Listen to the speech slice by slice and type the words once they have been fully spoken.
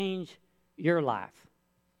change your life.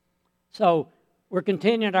 So we're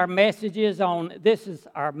continuing our messages on, this is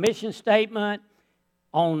our mission statement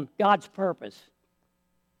on God's purpose.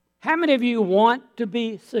 How many of you want to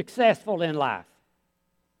be successful in life?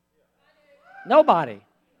 Nobody.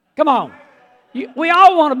 Come on. We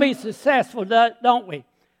all want to be successful, don't we?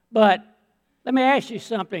 But let me ask you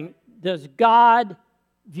something. Does God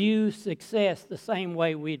view success the same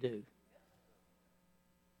way we do?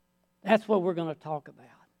 That's what we're going to talk about.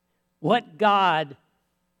 What God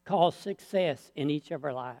calls success in each of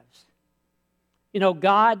our lives. You know,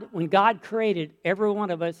 when God created every one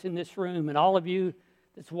of us in this room and all of you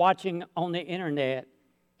that's watching on the internet,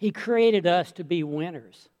 He created us to be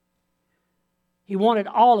winners. He wanted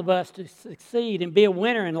all of us to succeed and be a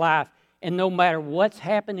winner in life. And no matter what's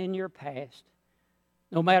happened in your past,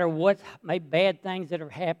 no matter what bad things that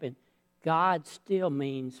have happened, God still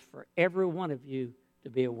means for every one of you to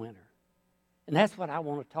be a winner. And that's what I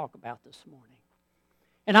want to talk about this morning.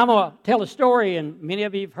 And I'm going to tell a story, and many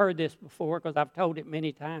of you have heard this before because I've told it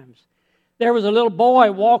many times. There was a little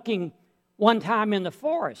boy walking one time in the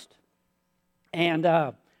forest. And,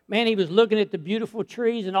 man, he was looking at the beautiful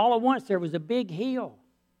trees, and all at once there was a big hill.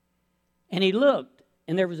 And he looked,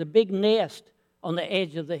 and there was a big nest on the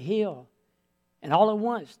edge of the hill. And all at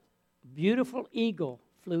once, a beautiful eagle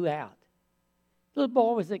flew out. The little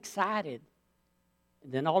boy was excited.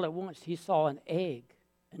 And then all at once, he saw an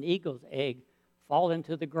eagle's egg, fall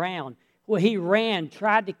into the ground. Well, he ran,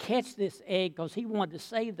 tried to catch this egg because he wanted to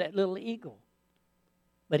save that little eagle.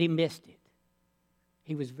 But he missed it.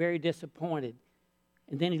 He was very disappointed.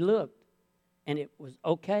 And then he looked, and it was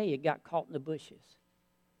okay. It got caught in the bushes.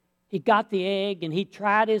 He got the egg, and he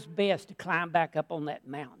tried his best to climb back up on that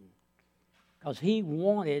mountain because he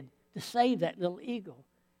wanted to save that little eagle.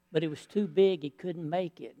 But it was too big. He couldn't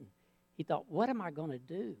make it. And he thought, what am I going to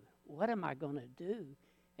do? What am I going to do?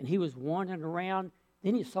 And he was wandering around.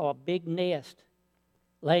 Then he saw a big nest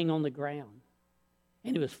laying on the ground,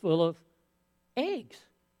 and it was full of eggs.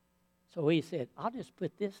 So he said, I'll just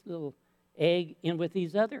put this little egg in with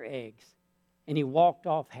these other eggs. And he walked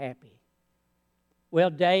off happy.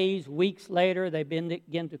 Well, days, weeks later, they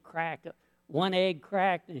began to crack. One egg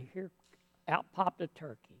cracked, and here out popped a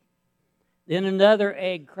turkey. Then another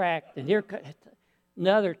egg cracked, and here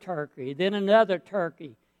another turkey. Then another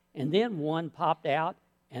turkey. And then one popped out,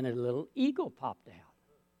 and a little eagle popped out.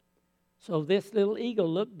 So this little eagle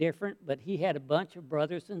looked different, but he had a bunch of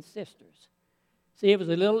brothers and sisters. See, it was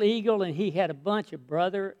a little eagle, and he had a bunch of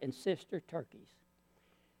brother and sister turkeys.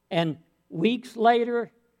 And weeks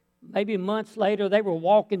later, maybe months later, they were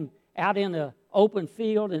walking out in an open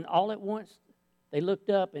field, and all at once, they looked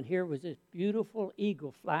up, and here was this beautiful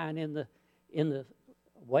eagle flying in the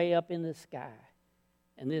way up in the sky.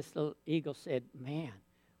 And this little eagle said, man,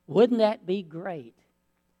 wouldn't that be great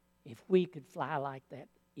if we could fly like that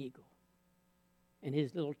eagle? And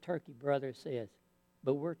his little turkey brother says,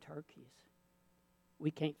 but we're turkeys.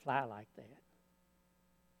 We can't fly like that.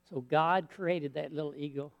 So God created that little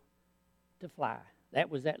eagle to fly. That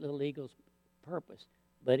was that little eagle's purpose.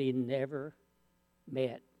 But he never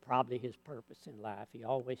met probably his purpose in life. He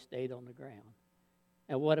always stayed on the ground.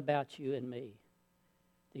 Now what about you and me?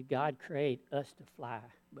 Did God create us to fly,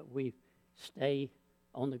 but we stay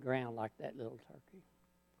on the ground like that little turkey?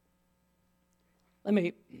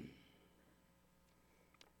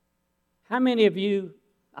 How many of you,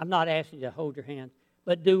 I'm not asking you to hold your hand,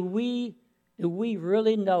 but do we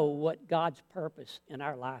really know what God's purpose in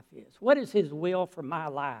our life is? What is His will for my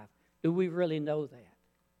life? Do we really know that?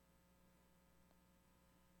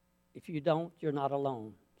 If you don't, you're not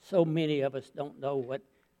alone. So many of us don't know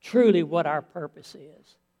truly what our purpose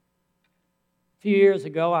is. A few years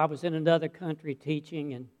ago, I was in another country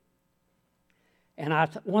teaching, and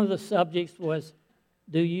one of the subjects was,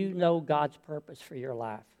 do you know God's purpose for your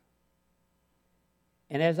life?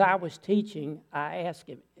 And as I was teaching, I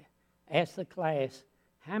asked the class,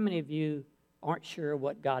 how many of you aren't sure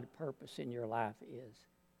what God's purpose in your life is?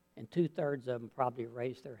 And 2/3 of them probably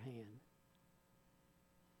raised their hand.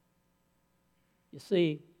 You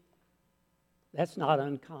see, that's not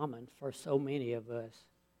uncommon for so many of us.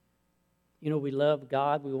 You know, we love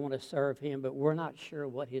God, we want to serve Him, but we're not sure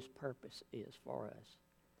what His purpose is for us.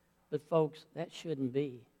 But folks, that shouldn't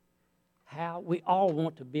be. We all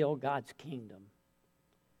want to build God's kingdom.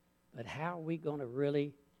 But how are we going to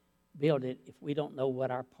really build it if we don't know what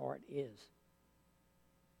our part is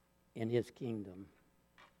in His kingdom?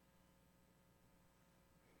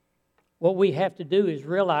 What we have to do is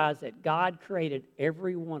realize that God created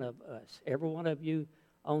every one of us, every one of you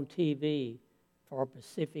on TV, for a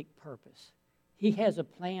specific purpose. He has a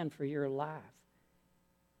plan for your life.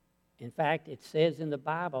 In fact, it says in the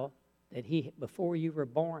Bible that before you were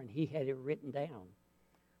born, he had it written down.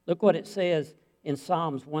 Look what it says in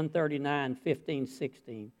Psalms 139, 15,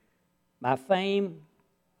 16. My fame,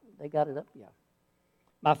 they got it up? Yeah.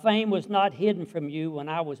 My fame was not hidden from you when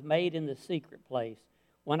I was made in the secret place.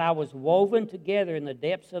 When I was woven together in the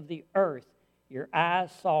depths of the earth, your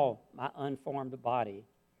eyes saw my unformed body.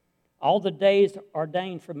 All the days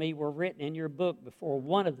ordained for me were written in your book before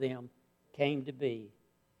one of them came to be.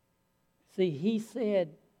 See, he said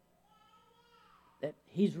that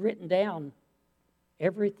he's written down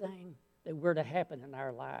everything that were to happen in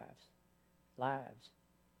our lives.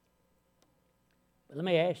 But let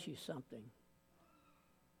me ask you something.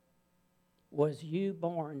 Was you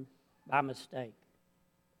born by mistake?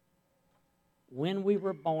 When we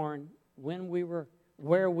were born,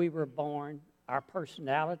 where we were born, our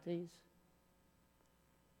personalities,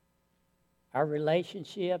 our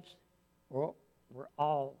relationships were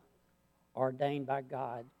all ordained by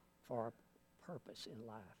God for a purpose in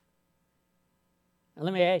life. Now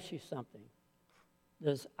let me ask you something.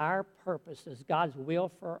 Does our purpose, does God's will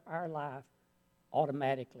for our life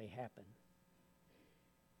automatically happen?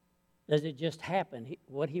 Does it just happen?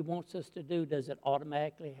 What he wants us to do, does it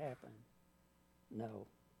automatically happen? No,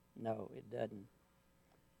 it doesn't.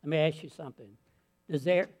 Let me ask you something.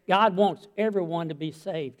 God wants everyone to be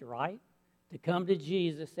saved, right? To come to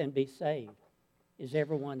Jesus and be saved. Is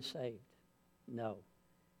everyone saved? No.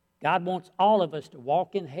 God wants all of us to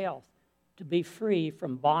walk in health, to be free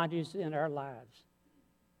from bondage in our lives.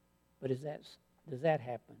 But does that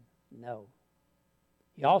happen? No.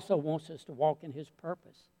 He also wants us to walk in his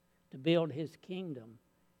purpose, to build his kingdom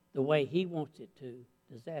the way he wants it to.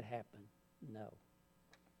 Does that happen? No.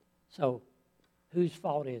 So, whose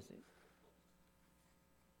fault is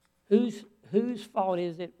it? Whose fault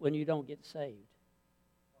is it when you don't get saved?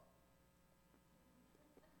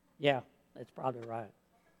 Yeah, that's probably right.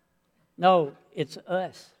 No, it's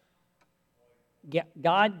us.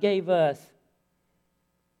 God gave us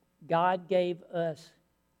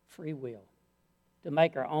free will to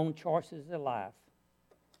make our own choices in life.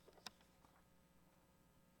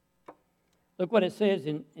 Look what it says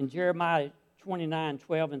in Jeremiah 29,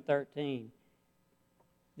 12 and 13.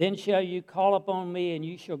 Then shall you call upon me, and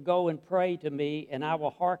you shall go and pray to me, and I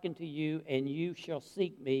will hearken to you, and you shall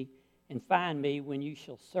seek me and find me when you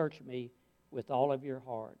shall search me with all of your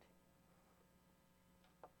heart.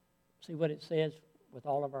 See what it says? With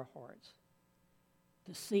all of our hearts.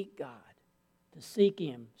 To seek God, to seek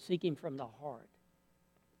him from the heart.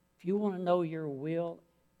 If you want to know your will,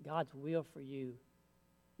 God's will for you,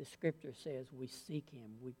 the scripture says we seek him,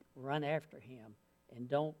 we run after him, and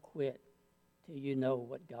don't quit till you know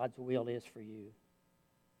what God's will is for you.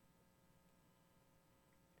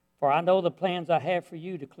 For I know the plans I have for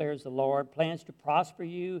you, declares the Lord, plans to prosper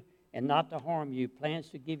you and not to harm you, plans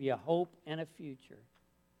to give you a hope and a future.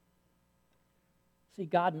 See,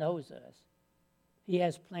 God knows us. He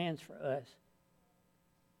has plans for us.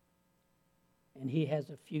 And he has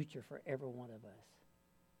a future for every one of us.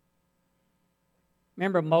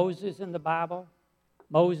 Remember Moses in the Bible?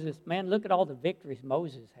 Moses, man, look at all the victories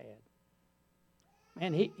Moses had.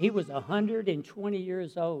 Man, he was 120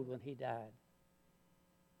 years old when he died.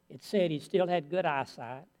 It said he still had good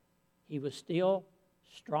eyesight. He was still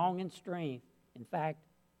strong in strength. In fact,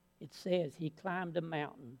 it says he climbed a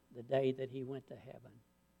mountain the day that he went to heaven.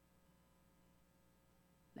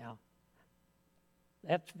 Now,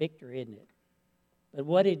 that's victory, isn't it? But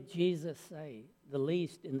what did Jesus say? The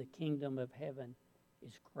least in the kingdom of heaven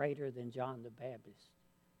is greater than John the Baptist,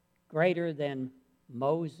 greater than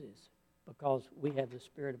Moses, because we have the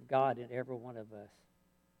Spirit of God in every one of us.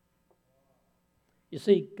 You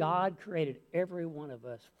see, God created every one of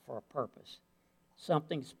us for a purpose,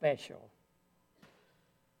 something special,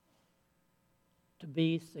 to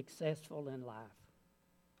be successful in life.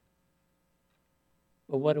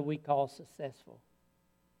 But what do we call successful?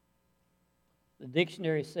 The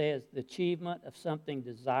dictionary says the achievement of something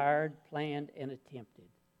desired, planned, and attempted.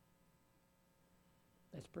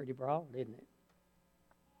 That's pretty broad, isn't it?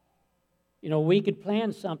 You know, we could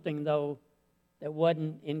plan something, though, that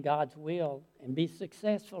wasn't in God's will and be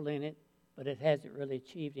successful in it, but it hasn't really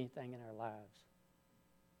achieved anything in our lives.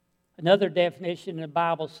 Another definition in the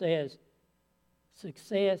Bible says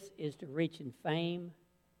success is to reach in fame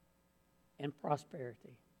and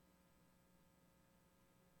prosperity.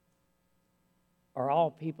 Are all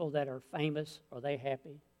people that are famous, are they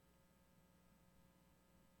happy?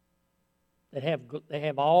 They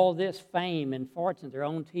have all this fame and fortune. They're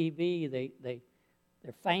on TV. They're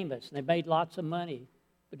famous. And they made lots of money.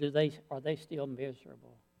 But are they still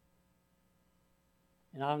miserable?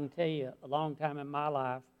 And I can tell you, a long time in my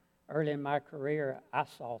life, early in my career, I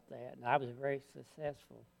sought that, and I was very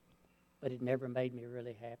successful, but it never made me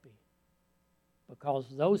really happy because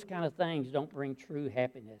those kind of things don't bring true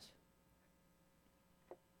happiness.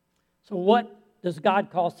 So what does God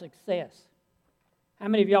call success? How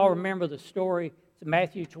many of y'all remember the story? It's in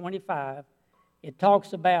Matthew 25. It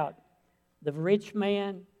talks about the rich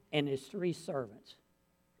man and his 3 servants.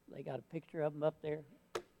 They got a picture of them up there.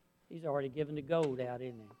 He's already given the gold out,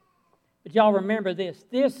 isn't he? But y'all remember this.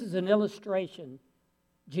 This is an illustration.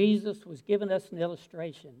 Jesus was giving us an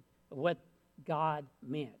illustration of what God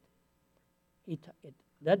meant. It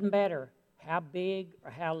doesn't matter how big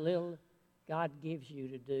or how little God gives you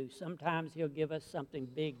to do. Sometimes He'll give us something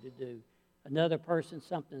big to do. Another person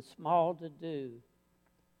something small to do.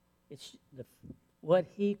 What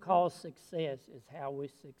He calls success is how we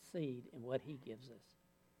succeed in what He gives us.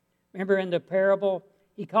 Remember in the parable,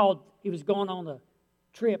 he was going on a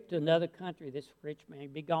trip to another country, this rich man.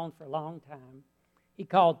 He'd be gone for a long time. He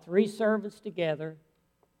called 3 servants together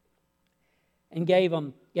and gave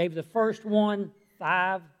the first one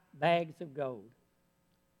 5 bags of gold,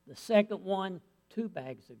 the second one 2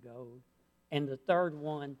 bags of gold, and the third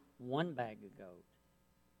one 1 bag of gold.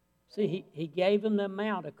 See, he gave them the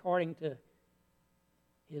amount according to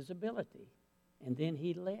his ability, and then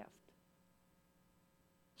he left.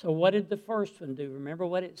 So what did the first one do? Remember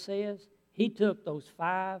what it says? He took those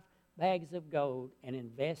 5 bags of gold and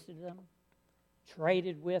invested them,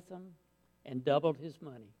 traded with them, and doubled his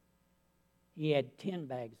money. He had 10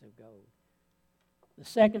 bags of gold. The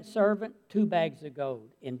second servant, 2 bags of gold,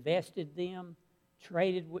 invested them,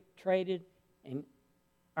 traded, and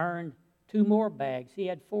earned 2 more bags. He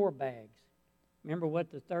had 4 bags. Remember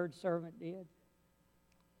what the third servant did?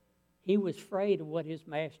 He was afraid of what his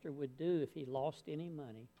master would do if he lost any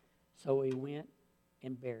money, so he went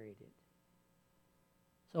and buried it.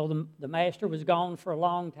 So the master was gone for a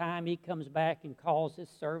long time. He comes back and calls his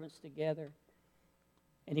servants together,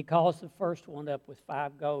 and he calls the first one up with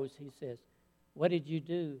 5 golds. He says, "What did you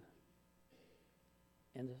do?"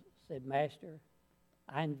 And said, "Master,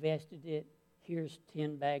 I invested it. Here's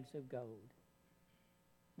 10 bags of gold."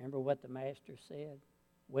 Remember what the master said?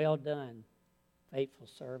 "Well done, faithful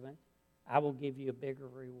servant. I will give you a bigger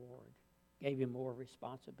reward." Gave you more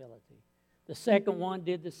responsibility. The second one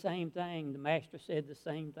did the same thing. The master said the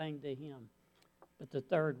same thing to him. But the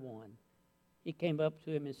third one, he came up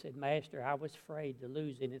to him and said, "Master, I was afraid to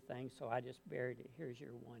lose anything, so I just buried it. Here's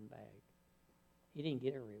your 1 bag." He didn't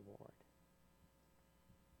get a reward.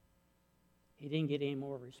 He didn't get any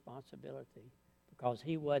more responsibility because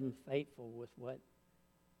he wasn't faithful with what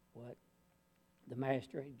the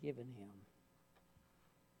master had given him.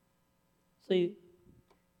 See,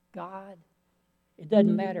 God, it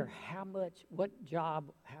doesn't matter what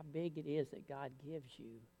job, how big it is that God gives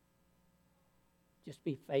you. Just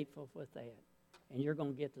be faithful with that. And you're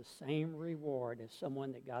going to get the same reward as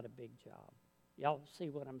someone that got a big job. Y'all see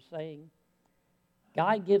what I'm saying?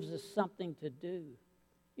 God gives us something to do.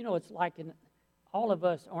 You know, it's like all of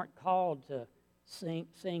us aren't called to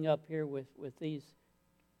sing up here with these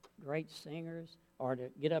great singers or to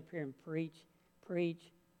get up here and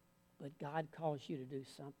preach, but God calls you to do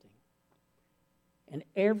something. And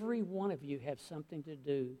every one of you have something to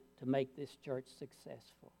do to make this church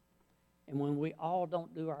successful. And when we all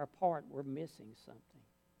don't do our part, we're missing something.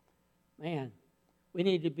 Man, we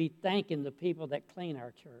need to be thanking the people that clean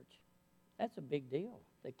our church. That's a big deal,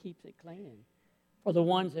 that keeps it clean. For the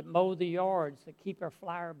ones that mow the yards, that keep our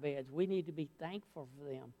flower beds, we need to be thankful for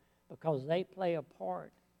them because they play a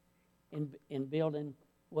part in building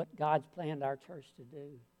what God's planned our church to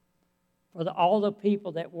do. For all the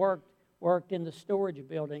people that worked in the storage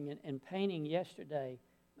building and painting yesterday,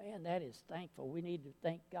 man, that is thankful. We need to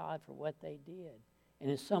thank God for what they did. And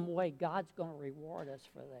in some way, God's going to reward us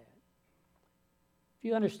for that. If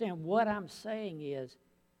you understand what I'm saying is,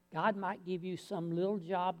 God might give you some little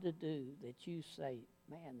job to do that you say,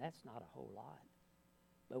 man, that's not a whole lot.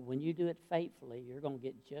 But when you do it faithfully, you're going to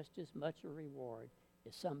get just as much a reward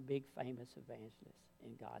as some big famous evangelist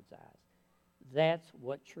in God's eyes. That's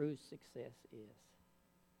what true success is.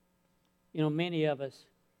 You know, many of us,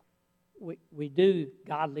 we do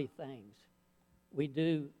godly things. We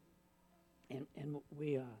do,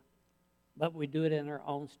 but we do it in our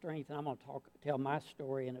own strength. And I'm going to tell my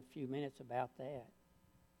story in a few minutes about that.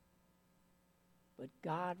 But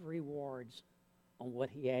God rewards on what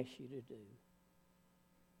He asks you to do.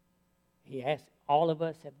 He asks, all of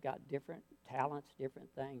us have got different talents, different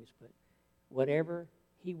things, but whatever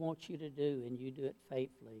He wants you to do and you do it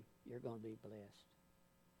faithfully, you're going to be blessed.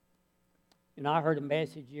 You know, I heard a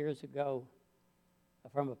message years ago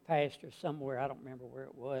from a pastor somewhere, I don't remember where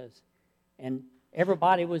it was, and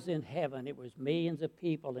Everybody was in heaven. It was millions of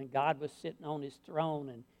people, and God was sitting on his throne,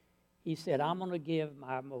 and he said, I'm going to give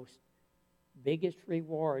my biggest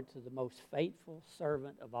reward to the most faithful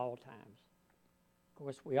servant of all times. Of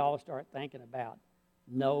course, we all start thinking about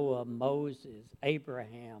Noah, Moses,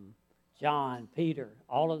 Abraham, John, Peter,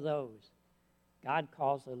 all of those. God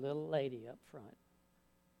calls a little lady up front.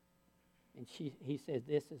 And he said,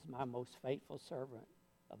 this is my most faithful servant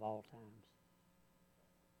of all times.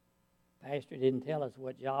 Pastor didn't tell us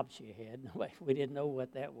what job she had. We didn't know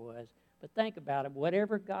what that was. But think about it.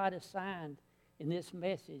 Whatever God assigned in this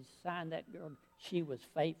message, assigned that girl, she was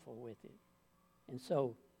faithful with it. And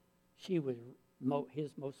so she was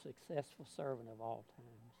his most successful servant of all times.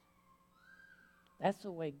 That's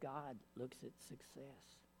the way God looks at success.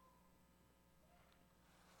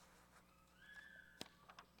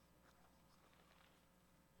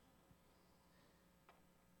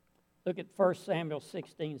 Look at 1 Samuel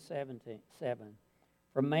 16:7.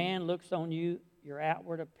 For man looks on you, your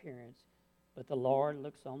outward appearance, but the Lord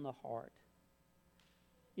looks on the heart.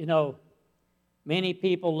 You know, many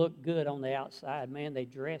people look good on the outside. Man, they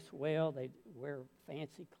dress well. They wear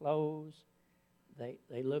fancy clothes.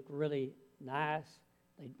 They look really nice.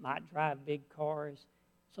 They might drive big cars.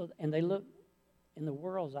 And they look, in the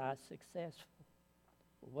world's eyes, successful.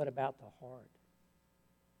 But what about the heart?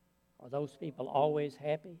 Are those people always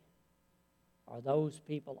happy? Are those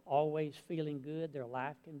people always feeling good? Their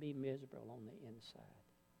life can be miserable on the inside.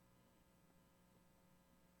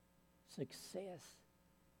 Success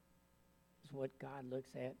is what God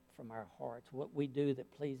looks at from our hearts, what we do that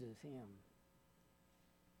pleases him.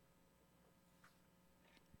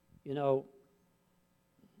 You know,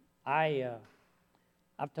 I've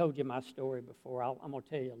told you my story before. I'm going to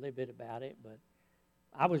tell you a little bit about it, but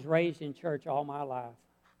I was raised in church all my life.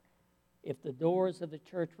 If the doors of the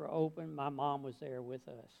church were open, my mom was there with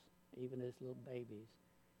us, even as little babies.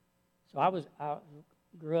 So I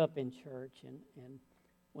grew up in church, and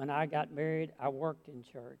when I got married, I worked in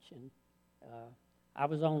church, and I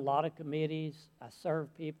was on a lot of committees. I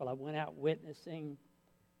served people. I went out witnessing.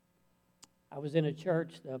 I was in a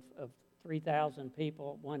church of 3,000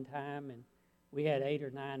 people at one time, and we had 8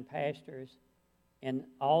 or 9 pastors, and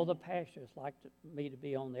all the pastors liked me to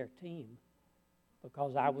be on their team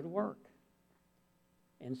because I would work.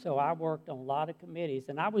 And so I worked on a lot of committees,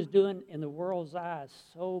 and I was doing, in the world's eyes,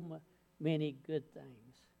 so many good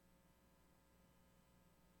things.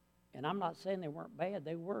 And I'm not saying they weren't bad.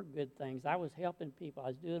 They were good things. I was helping people. I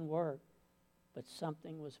was doing work, but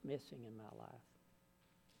something was missing in my life.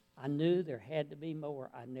 I knew there had to be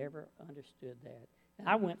more. I never understood that. And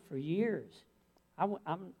I went for years. I'm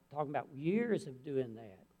talking about years of doing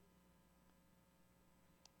that.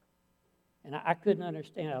 And I couldn't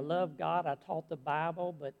understand. I loved God. I taught the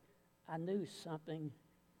Bible, but I knew something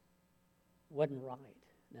wasn't right.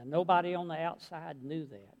 Now, nobody on the outside knew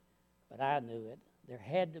that, but I knew it. There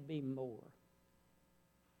had to be more.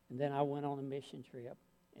 And then I went on a mission trip,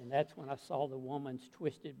 and that's when I saw the woman's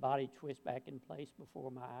twisted body twist back in place before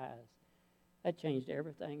my eyes. That changed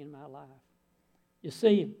everything in my life. You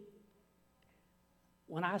see,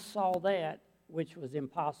 when I saw that, which was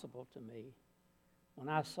impossible to me, when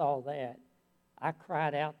I saw that, I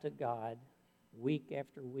cried out to God week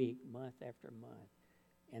after week, month after month.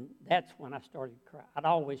 And that's when I started crying. I'd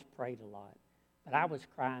always prayed a lot, but I was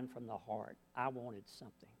crying from the heart. I wanted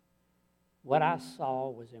something. What I saw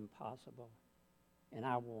was impossible, and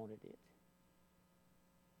I wanted it.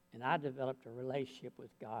 And I developed a relationship with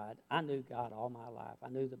God. I knew God all my life. I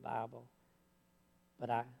knew the Bible, but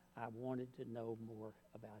I wanted to know more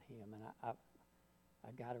about him. And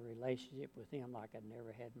I got a relationship with him like I'd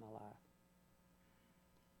never had in my life.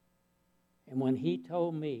 And when he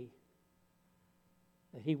told me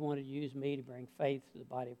that he wanted to use me to bring faith to the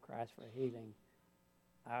body of Christ for healing,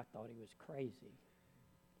 I thought he was crazy.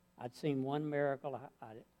 I'd seen one miracle.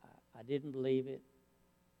 I didn't believe it.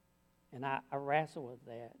 And I wrestled with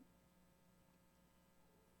that.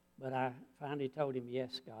 But I finally told him,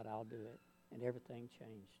 yes, God, I'll do it. And everything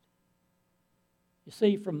changed. You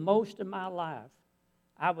see, for most of my life,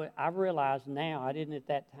 I realized now, I didn't at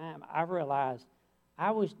that time, I realized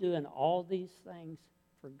I was doing all these things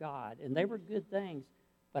for God. And they were good things,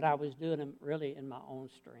 but I was doing them really in my own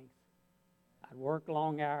strength. I'd work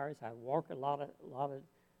long hours. I'd work a lot of.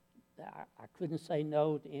 I couldn't say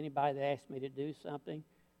no to anybody that asked me to do something,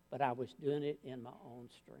 but I was doing it in my own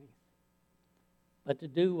strength. But to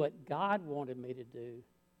do what God wanted me to do,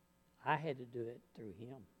 I had to do it through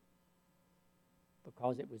him,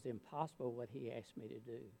 because it was impossible what he asked me to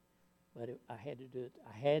do. But I had to do it.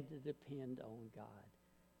 I had to depend on God.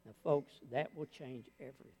 Now, folks, that will change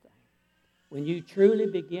everything. When you truly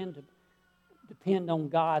begin to depend on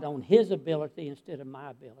God, on His ability instead of my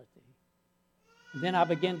ability. And then I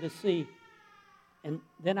began to see, and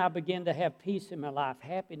then I began to have peace in my life,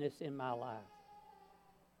 happiness in my life,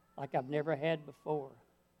 like I've never had before.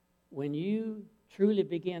 When you truly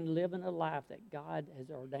begin living a life that God has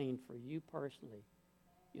ordained for you personally,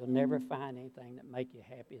 you'll never find anything that make you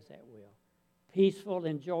happy as that will. Peaceful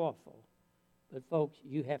and joyful. But folks,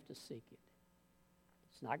 you have to seek it.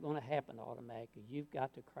 It's not going to happen automatically. You've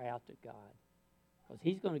got to cry out to God, because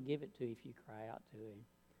He's going to give it to you if you cry out to Him.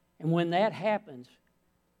 And when that happens,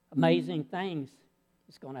 amazing things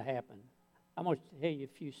is going to happen. I'm going to tell you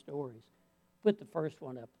a few stories. Put the first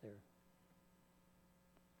one up there.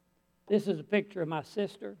 This is a picture of my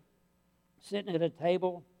sister sitting at a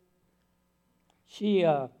table.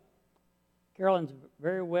 Carolyn's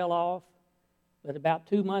very well off, but about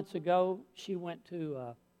 2 months ago, she went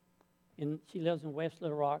to, she lives in West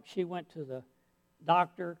Little Rock. She went to the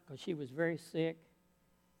doctor because she was very sick,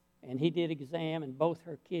 and he did an exam, and both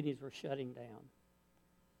her kidneys were shutting down.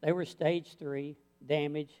 They were stage 3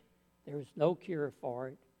 damage. There was no cure for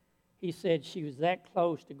it. He said she was that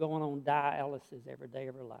close to going on dialysis every day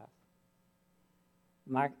of her life.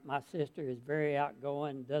 My sister is very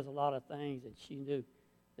outgoing, does a lot of things, and she knew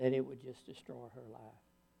that it would just destroy her life.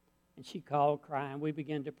 And she called crying. We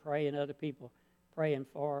began to pray, and other people praying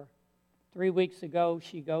for her. 3 weeks ago,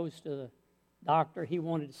 she goes to the doctor. He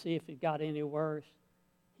wanted to see if it got any worse.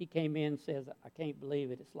 He came in and says, I can't believe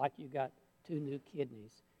it. It's like you got 2 new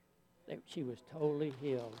kidneys. She was totally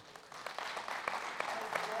healed.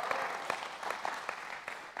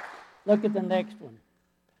 Look at the next one.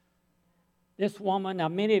 This woman, now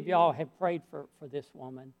many of y'all have prayed for this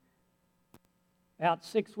woman. About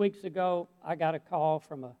 6 weeks ago, I got a call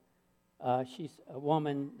from she's a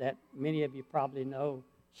woman that many of you probably know.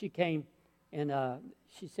 She came and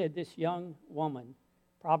she said this young woman,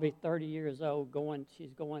 probably 30 years old,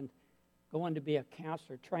 she's going to be a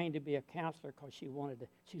counselor, trained to be a counselor because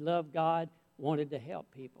she loved God, wanted to help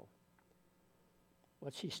people.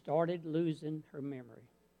 Well, she started losing her memory.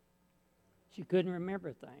 She couldn't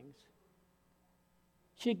remember things.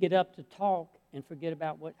 She'd get up to talk and forget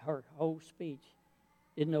about what her whole speech.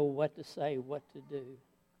 Didn't know what to say, what to do.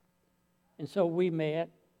 And so we met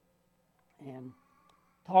and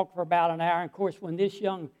talked for about an hour. And of course, when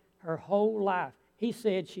her whole life, he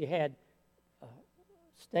said she had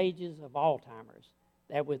stages of Alzheimer's,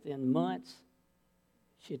 that within months,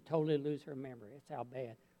 she'd totally lose her memory. That's how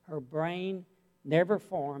bad. Her brain never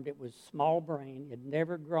formed. It was small brain. It had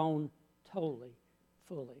never grown totally,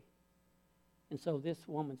 fully. And so this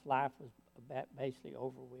woman's life was basically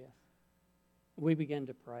over with. We began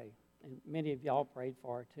to pray, and many of y'all prayed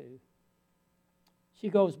for her too. She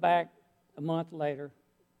goes back a month later.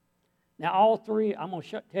 Now all 3, I'm going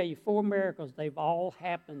to tell you 4 miracles. They've all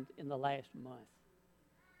happened in the last month.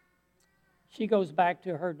 She goes back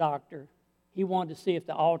to her doctor. He wanted to see if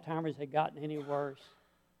the Alzheimer's had gotten any worse.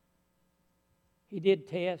 He did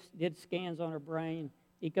tests, did scans on her brain.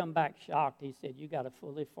 He come back shocked. He said, you got a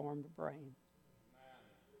fully formed brain.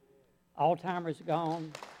 Alzheimer's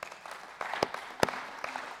gone.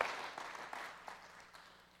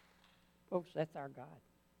 Folks, that's our God.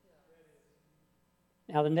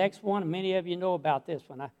 Now, the next one, many of you know about this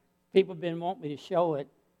one. People have been wanting me to show it.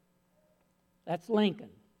 That's Lincoln.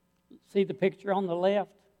 See the picture on the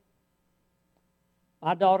left?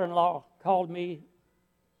 My daughter-in-law called me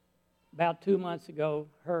about 2 months ago.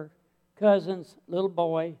 Her cousin's little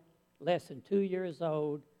boy, less than 2 years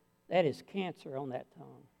old, that is cancer on that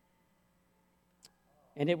tongue.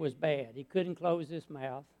 And it was bad. He couldn't close his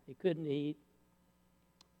mouth. He couldn't eat.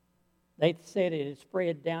 They said it had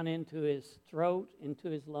spread down into his throat, into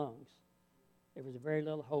his lungs. There was very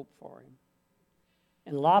little hope for him.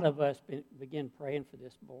 And a lot of us began praying for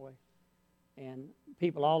this boy. And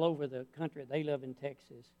people all over the country, they live in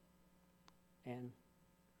Texas. And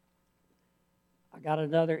I got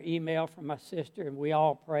another email from my sister, and we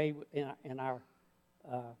all prayed in our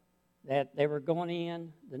that they were going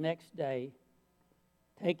in the next day,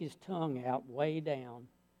 take his tongue out way down,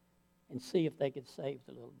 and see if they could save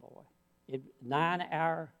the little boy.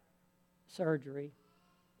 9-hour surgery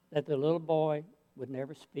that the little boy would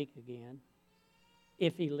never speak again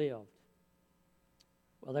if he lived.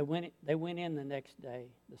 Well, they went in the next day.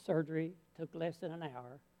 The surgery took less than an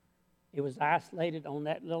hour. It was isolated on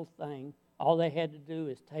that little thing. All they had to do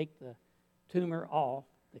is take the tumor off.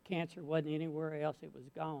 The cancer wasn't anywhere else. It was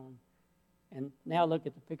gone. And now look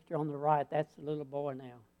at the picture on the right. That's the little boy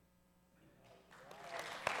now.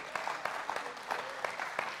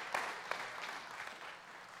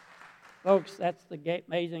 Folks, that's the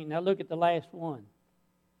amazing. Now look at the last one.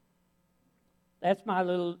 That's my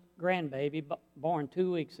little grandbaby born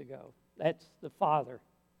 2 weeks ago. That's the father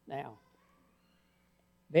now.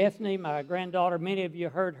 Bethany, my granddaughter, many of you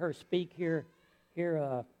heard her speak here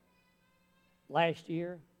last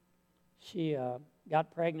year. She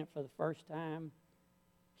got pregnant for the first time.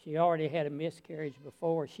 She already had a miscarriage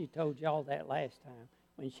before. She told y'all that last time.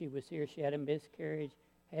 When she was here, she had a miscarriage,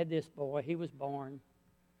 had this boy. He was born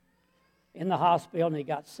in the hospital, and he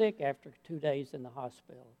got sick after 2 days in the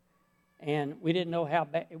hospital. And we didn't know how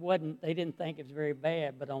bad it wasn't. They didn't think it was very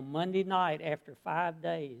bad. But on Monday night, after 5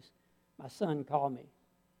 days, my son called me.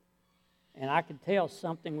 And I could tell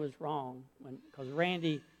something was wrong because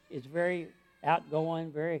Randy is very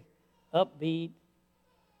outgoing, very upbeat.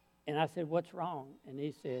 And I said, "What's wrong?" And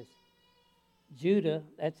he says, "Judah,"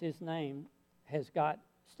 that's his name, has got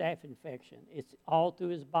staph infection. It's all through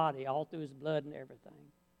his body, all through his blood and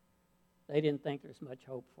everything. They didn't think there's much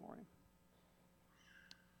hope for him.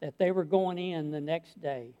 That they were going in the next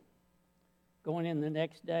day, go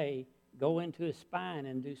into his spine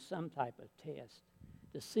and do some type of test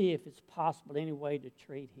to see if it's possible any way to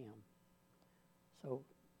treat him. So,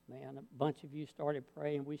 man, a bunch of you started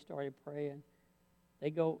praying. We started praying.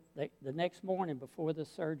 The next morning before the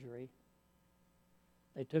surgery,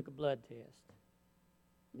 they took a blood test.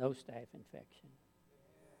 No staph infection.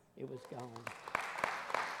 It was gone.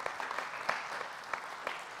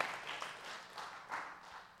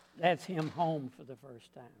 That's him home for the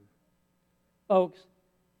first time. Folks,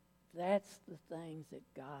 that's the things that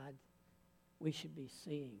God, we should be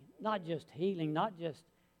seeing. Not just healing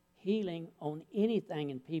on anything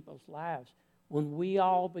in people's lives. When we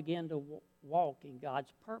all begin to walk in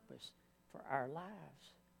God's purpose for our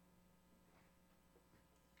lives.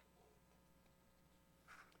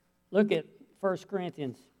 Look at 1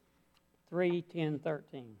 Corinthians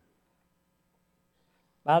 3:10-13.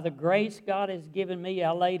 By the grace God has given me,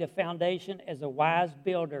 I laid a foundation as a wise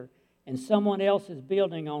builder, and someone else is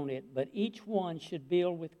building on it, but each one should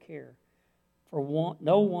build with care. For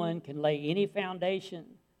no one can lay any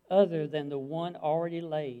foundation other than the one already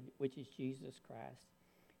laid, which is Jesus Christ.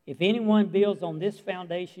 If anyone builds on this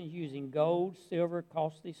foundation using gold, silver,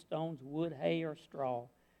 costly stones, wood, hay, or straw,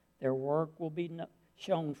 their work will be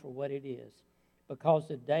shown for what it is. Because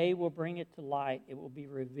the day will bring it to light, it will be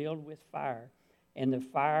revealed with fire, and the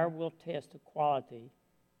fire will test the quality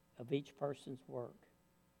of each person's work.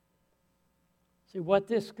 See, what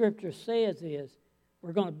this scripture says is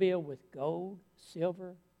we're going to build with gold,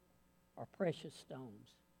 silver, or precious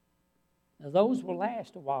stones. Now, those will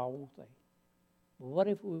last a while, won't they? But what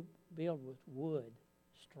if we build with wood,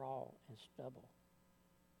 straw, and stubble?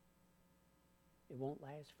 It won't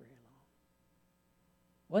last very long.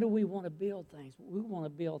 What do we want to build things? We want to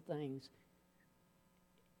build things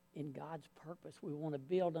in God's purpose. We want to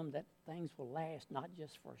build them that things will last, not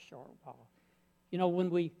just for a short while. You know, when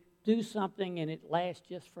we do something and it lasts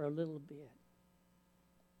just for a little bit,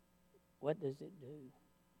 what does it do?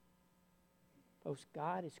 Folks,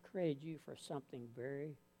 God has created you for something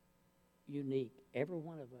very unique, every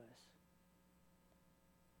one of us.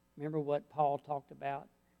 Remember what Paul talked about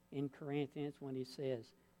in Corinthians when he says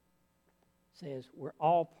we're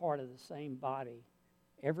all part of the same body.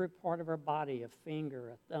 Every part of our body, a finger,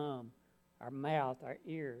 a thumb, our mouth, our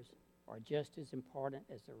ears, are just as important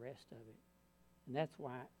as the rest of it. And that's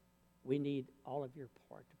why we need all of your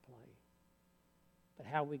part to play. But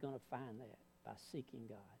how are we going to find that? By seeking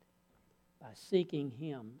God. By seeking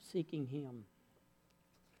Him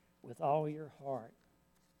with all your heart.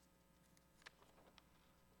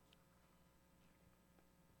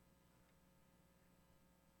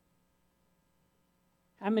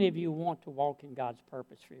 How many of you want to walk in God's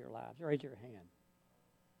purpose for your lives? Raise your hand.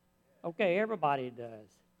 Okay, everybody does.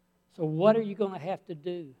 So what are you going to have to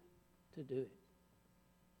do to do it?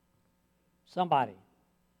 Somebody.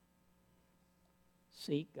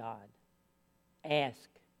 Seek God. Ask,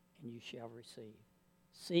 and you shall receive.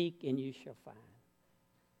 Seek, and you shall find.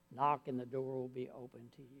 Knock, and the door will be open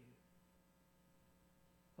to you.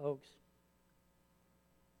 Folks,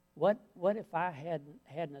 what if I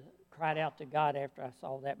hadn't cried out to God after I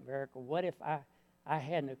saw that miracle? What if I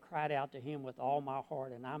hadn't cried out to Him with all my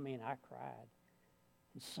heart, and I mean I cried,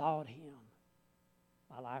 and sought Him?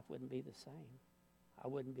 My life wouldn't be the same. I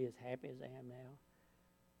wouldn't be as happy as I am now.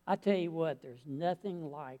 I tell you what, there's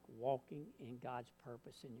nothing like walking in God's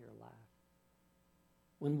purpose in your life.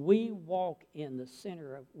 When we walk in the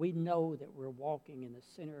center of, we know that we're walking in the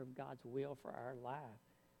center of God's will for our life.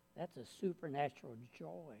 That's a supernatural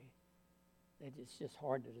joy that it's just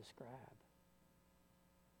hard to describe.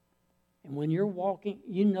 And when you're walking,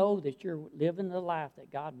 you know that you're living the life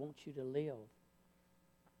that God wants you to live.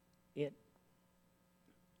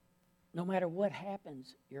 no matter what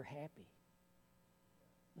happens, you're happy.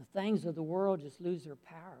 The things of the world just lose their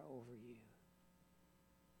power over you.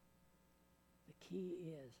 The key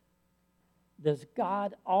is, does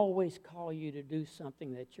God always call you to do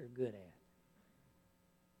something that you're good at?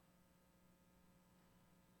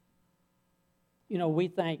 You know, we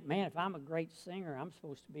think, man, if I'm a great singer, I'm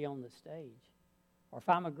supposed to be on the stage. Or if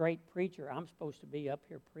I'm a great preacher, I'm supposed to be up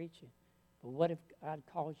here preaching. But what if God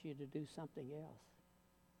calls you to do something else?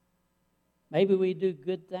 Maybe we do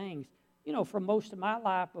good things. You know, for most of my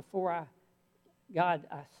life before I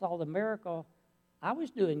saw the miracle, I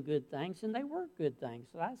was doing good things, and they were good things.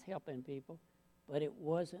 So I was helping people, but it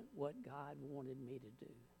wasn't what God wanted me to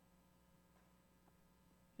do.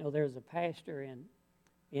 You know, there's a pastor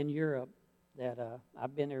in Europe that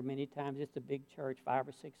I've been there many times. It's a big church, 500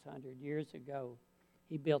 or 600 years ago.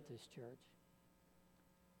 He built this church.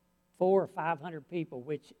 400 or 500 people,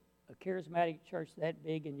 which a charismatic church that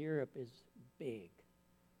big in Europe is big.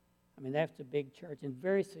 I mean, that's a big church and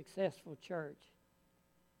very successful church.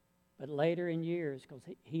 But later in years, because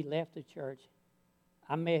he left the church,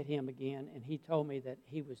 I met him again, and he told me that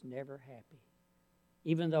he was never happy.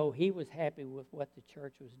 Even though he was happy with what the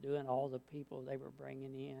church was doing, all the people they were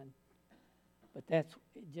bringing in. But it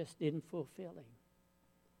just didn't fulfill him.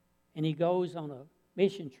 And he goes on a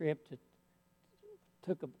mission trip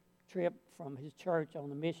took a trip from his church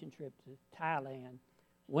on a mission trip to Thailand,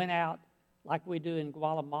 went out like we do in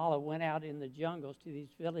Guatemala, went out in the jungles to these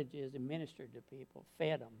villages and ministered to people,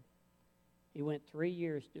 fed them. He went 3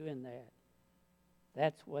 years doing that.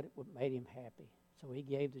 That's what made him happy. So he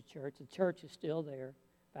gave the church. The church is still there.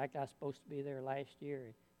 In fact, I was supposed to be there last year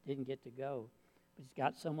and didn't get to go. But he's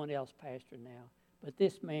got someone else pastor now. But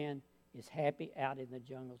this man is happy out in the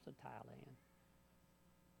jungles of Thailand.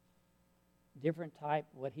 Different type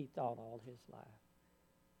what he thought all his life.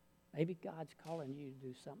 Maybe God's calling you to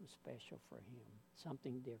do something special for him,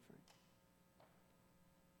 something different.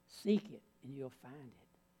 Seek it and you'll find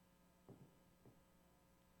it.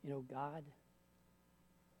 You know, God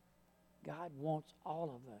wants all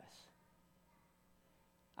of us.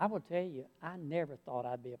 I will tell you, I never thought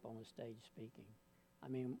I'd be up on the stage speaking. I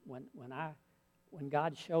mean, when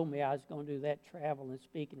God showed me I was going to do that travel and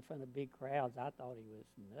speak in front of big crowds, I thought he was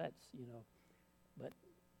nuts, you know.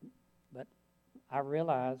 But I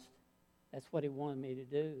realized that's what he wanted me to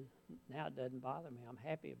do. Now it doesn't bother me. I'm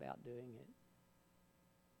happy about doing it.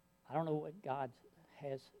 I don't know what God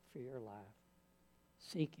has for your life.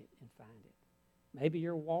 Seek it and find it. Maybe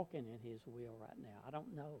you're walking in his will right now. I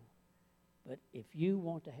don't know. But if you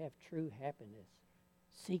want to have true happiness,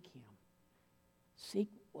 seek him. Seek,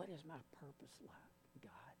 what is my purpose like,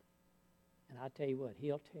 God? And I tell you what,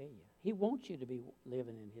 he'll tell you. He wants you to be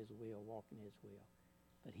living in his will, walking his will.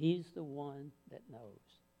 But he's the one that knows.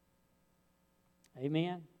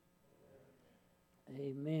 Amen?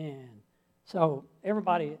 Amen. So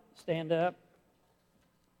everybody stand up.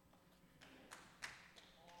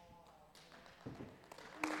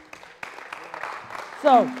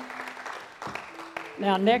 So,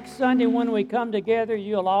 now next Sunday when we come together,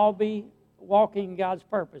 you'll all be walking God's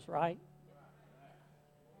purpose, right?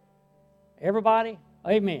 Everybody?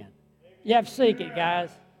 Amen. You have to seek it, guys.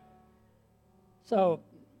 So,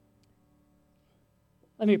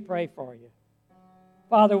 let me pray for you.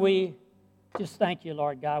 Father, we just thank you,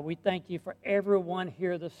 Lord God. We thank you for everyone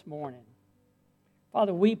here this morning.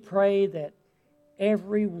 Father, we pray that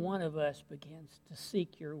every one of us begins to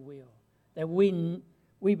seek your will, that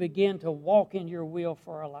we begin to walk in your will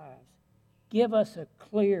for our lives. Give us a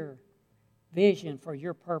clear vision for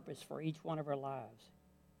your purpose for each one of our lives.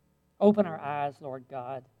 Open our eyes, Lord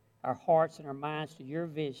God, our hearts and our minds to your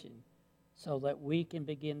vision so that we can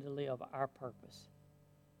begin to live our purpose.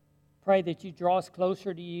 Pray that you draw us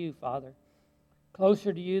closer to you, Father,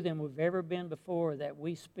 closer to you than we've ever been before, that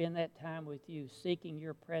we spend that time with you, seeking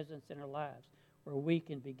your presence in our lives, where we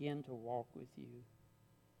can begin to walk with you.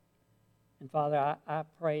 And Father, I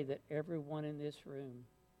pray that everyone in this room,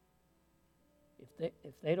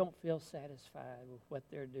 if they don't feel satisfied with what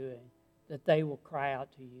they're doing, that they will cry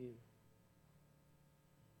out to you.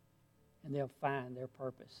 And they'll find their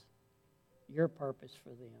purpose, your purpose for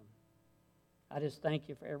them. I just thank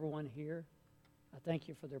you for everyone here. I thank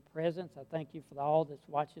you for their presence. I thank you for all that's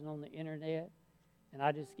watching on the internet. And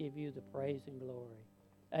I just give you the praise and glory.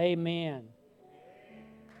 Amen.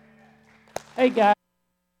 Hey, guys.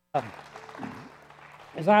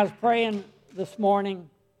 As I was praying this morning,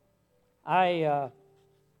 I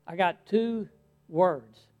got two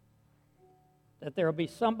words. That there will be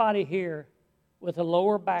somebody here with a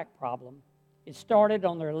lower back problem. It started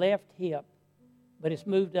on their left hip, but it's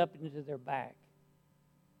moved up into their back.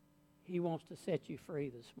 He wants to set you free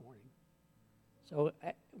this morning. So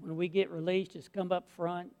when we get released, just come up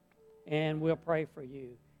front and we'll pray for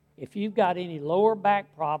you. If you've got any lower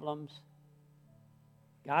back problems,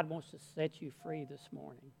 God wants to set you free this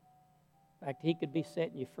morning. In fact, He could be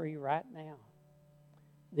setting you free right now.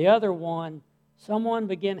 The other one, someone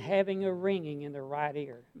began having a ringing in their right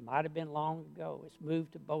ear. It might have been long ago. It's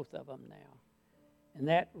moved to both of them now. And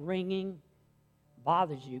that ringing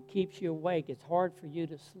bothers you, keeps you awake. It's hard for you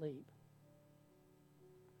to sleep.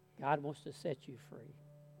 God wants to set you free.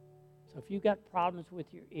 So if you've got problems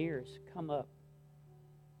with your ears, come up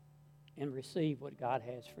and receive what God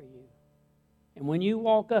has for you. And when you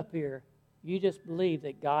walk up here, you just believe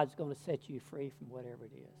that God's going to set you free from whatever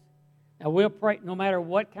it is. Now, we'll pray no matter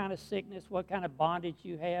what kind of sickness, what kind of bondage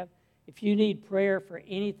you have. If you need prayer for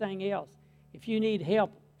anything else, if you need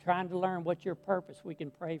help trying to learn what's your purpose, we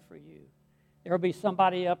can pray for you. There will be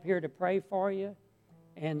somebody up here to pray for you.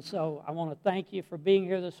 And so I want to thank you for being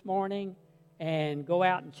here this morning, and go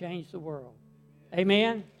out and change the world.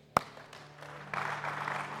 Amen.